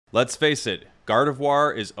Let's face it,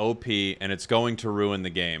 Gardevoir is OP and it's going to ruin the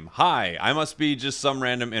game. Hi, I must be just some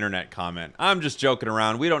random internet comment. I'm just joking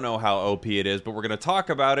around. We don't know how OP it is, but we're going to talk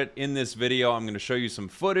about it in this video. I'm going to show you some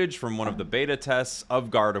footage from one of the beta tests of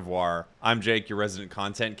Gardevoir. I'm Jake, your resident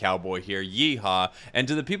content cowboy here. Yeehaw. And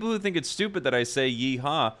to the people who think it's stupid that I say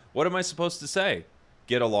yeehaw, what am I supposed to say?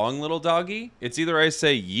 Get along, little doggy? It's either I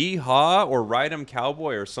say yeehaw or ride 'em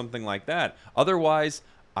cowboy or something like that. Otherwise,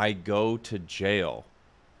 I go to jail.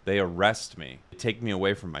 They arrest me. They take me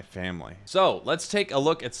away from my family. So let's take a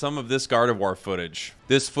look at some of this Gardevoir footage.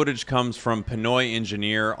 This footage comes from Pinoy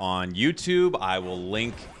Engineer on YouTube. I will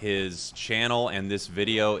link his channel and this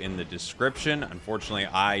video in the description. Unfortunately,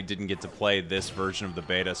 I didn't get to play this version of the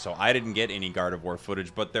beta, so I didn't get any Gardevoir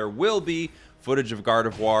footage, but there will be footage of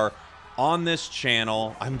Gardevoir on this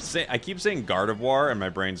channel. I keep saying Gardevoir and my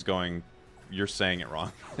brain's going, you're saying it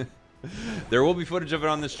wrong. There will be footage of it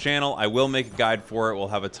on this channel. I will make a guide for it. We'll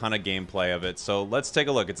have a ton of gameplay of it. So let's take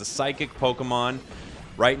a look. It's a Psychic Pokemon.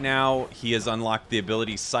 Right now, he has unlocked the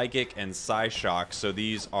ability Psychic and Psyshock. So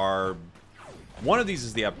these are... one of these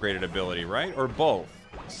is the upgraded ability, right? Or both?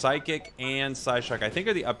 Psychic and Psyshock, I think,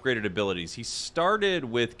 are the upgraded abilities. He started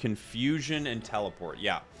with Confusion and Teleport.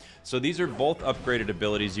 Yeah. So these are both upgraded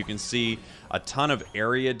abilities. You can see a ton of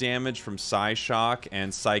area damage from Psyshock,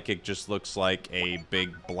 and Psychic just looks like a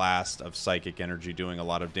big blast of psychic energy doing a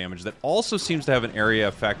lot of damage. That also seems to have an area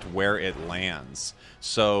effect where it lands.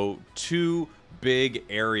 So two big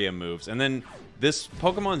area moves. And then this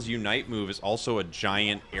Pokemon's Unite move is also a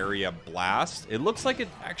giant area blast. It looks like it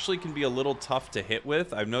actually can be a little tough to hit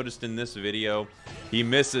with. I've noticed in this video, he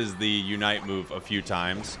misses the Unite move a few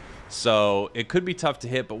times. So it could be tough to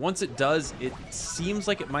hit, but once it does, it seems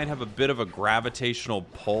like it might have a bit of a gravitational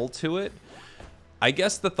pull to it. I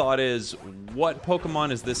guess the thought is, what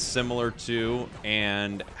Pokemon is this similar to,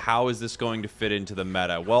 and how is this going to fit into the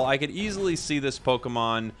meta? Well, I could easily see this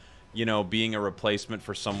Pokemon, you know, being a replacement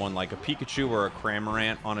for someone like a Pikachu or a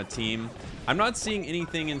Cramorant on a team. I'm not seeing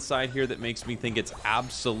anything inside here that makes me think it's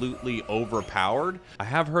absolutely overpowered. I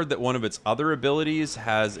have heard that one of its other abilities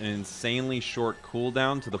has an insanely short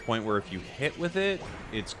cooldown to the point where if you hit with it,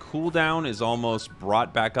 its cooldown is almost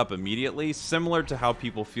brought back up immediately, similar to how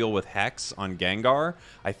people feel with Hex on Gengar.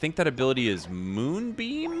 I think that ability is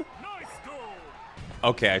Moonbeam?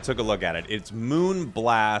 Okay, I took a look at it. It's Moon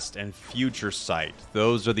Blast and Future Sight.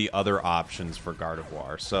 Those are the other options for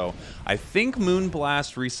Gardevoir. So I think Moon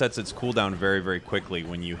Blast resets its cooldown very, very quickly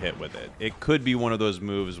when you hit with it. It could be one of those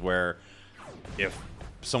moves where if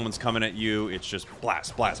someone's coming at you, it's just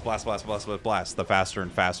blast, blast, blast, blast, blast, blast, blast. The faster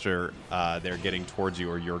and faster they're getting towards you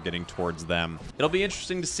or you're getting towards them. It'll be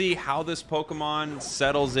interesting to see how this Pokemon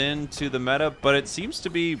settles into the meta, but it seems to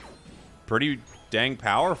be pretty dang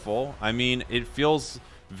powerful. I mean, it feels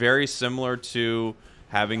very similar to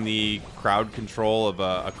having the crowd control of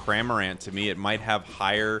a Cramorant to me. It might have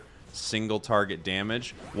higher single target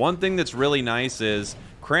damage. One thing that's really nice is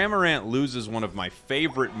Cramorant loses one of my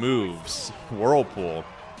favorite moves, Whirlpool,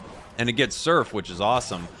 and it gets Surf, which is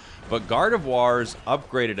awesome. But Gardevoir's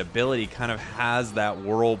upgraded ability kind of has that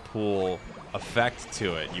Whirlpool effect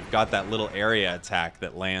to it. You've got that little area attack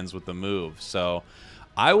that lands with the move. So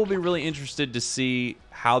I will be really interested to see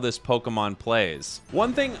how this Pokemon plays.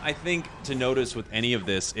 One thing I think to notice with any of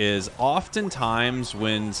this is oftentimes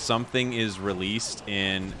when something is released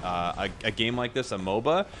in a game like this, a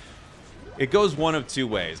MOBA, it goes one of two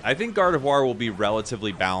ways. I think Gardevoir will be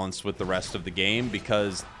relatively balanced with the rest of the game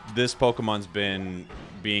because this Pokemon's been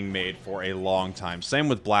being made for a long time. Same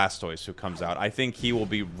with Blastoise, who comes out. I think he will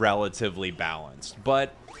be relatively balanced.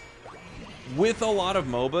 But with a lot of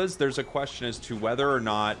MOBAs, there's a question as to whether or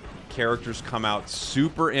not characters come out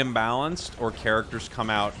super imbalanced or characters come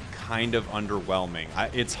out kind of underwhelming.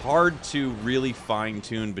 It's hard to really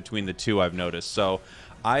fine-tune between the two, I've noticed. So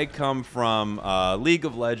I come from League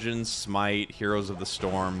of Legends, Smite, Heroes of the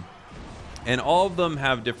Storm, and all of them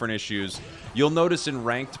have different issues. You'll notice in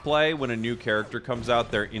ranked play, when a new character comes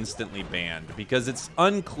out, they're instantly banned because it's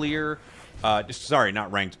unclear. Sorry,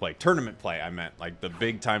 not ranked play. Tournament play, I meant. Like the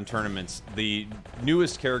big-time tournaments, the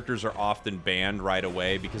newest characters are often banned right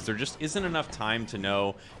away because there just isn't enough time to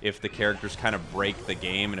know if the characters kind of break the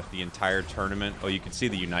game and if the entire tournament... Oh, you can see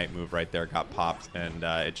the Unite move right there got popped, and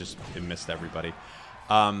it missed everybody.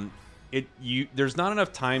 There's not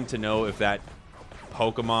enough time to know if that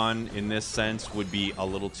Pokemon, in this sense, would be a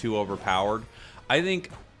little too overpowered. I think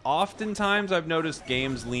oftentimes I've noticed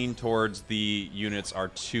games lean towards the units are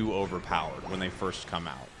too overpowered when they first come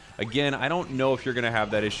out. Again, I don't know if you're going to have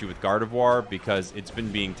that issue with Gardevoir because it's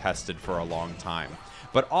been being tested for a long time.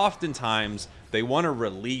 But oftentimes they want to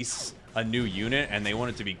release a new unit and they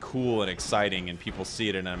want it to be cool and exciting, and people see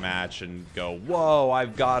it in a match and go, whoa,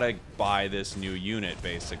 I've got to buy this new unit,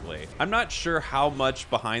 basically. I'm not sure how much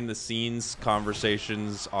behind the scenes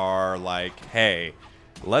conversations are like, hey,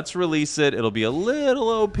 let's release it, it'll be a little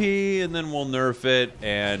OP, and then we'll nerf it,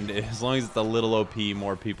 and as long as it's a little OP,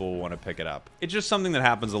 more people will want to pick it up. It's just something that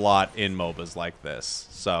happens a lot in MOBAs like this,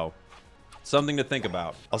 so something to think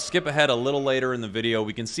about. I'll skip ahead a little later in the video.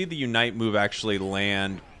 We can see the Unite move actually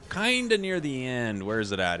land kind of near the end. Where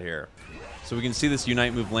is it at here? So we can see this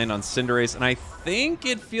Unite move land on Cinderace, and I think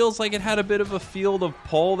it feels like it had a bit of a field of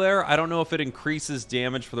pull there. I don't know if it increases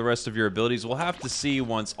damage for the rest of your abilities. We'll have to see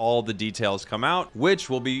once all the details come out, which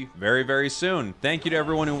will be very, very soon. Thank you to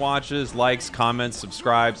everyone who watches, likes, comments,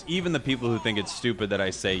 subscribes, even the people who think it's stupid that I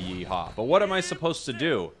say yeehaw. But what am I supposed to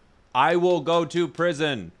do? I will go to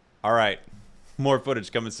prison. All right, more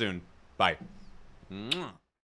footage coming soon. Bye. Mwah.